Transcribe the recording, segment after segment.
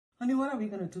Honey, what are we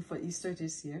going to do for Easter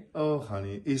this year? Oh,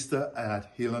 honey, Easter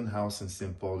at Helon House in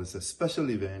St. Paul is a special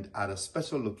event at a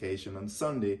special location on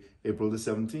Sunday, April the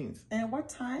 17th. And what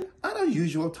time? At our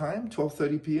usual time,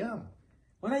 12:30 p.m.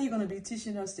 What are you going to be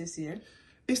teaching us this year?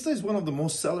 Easter is one of the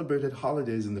most celebrated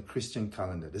holidays in the Christian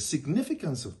calendar. The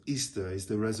significance of Easter is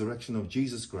the resurrection of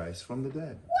Jesus Christ from the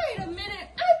dead. Wait a minute.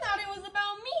 I thought it was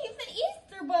about me, the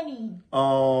Easter Bunny.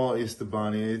 Oh, Easter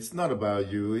Bunny, it's not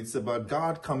about you. It's about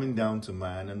God coming down to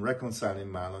man and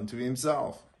reconciling man unto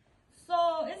himself.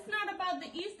 So it's not about the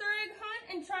Easter egg hunt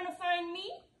and trying to find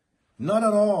me? Not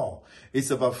at all. It's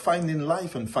about finding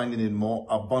life and finding it more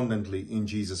abundantly in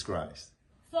Jesus Christ.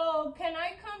 So can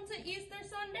I come to Easter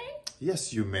Sunday?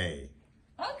 Yes, you may.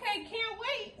 Okay, can't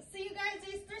wait. See you guys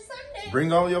Easter Sunday.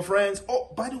 Bring all your friends.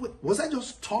 Oh, by the way, was I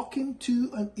just talking to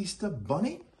an Easter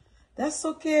Bunny? That's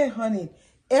okay, honey.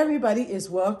 Everybody is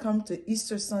welcome to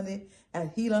Easter Sunday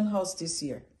at Helon House this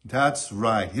year. That's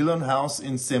right. Helon House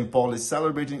in St. Paul is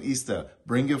celebrating Easter.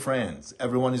 Bring your friends.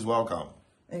 Everyone is welcome.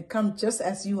 And come just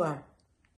as you are.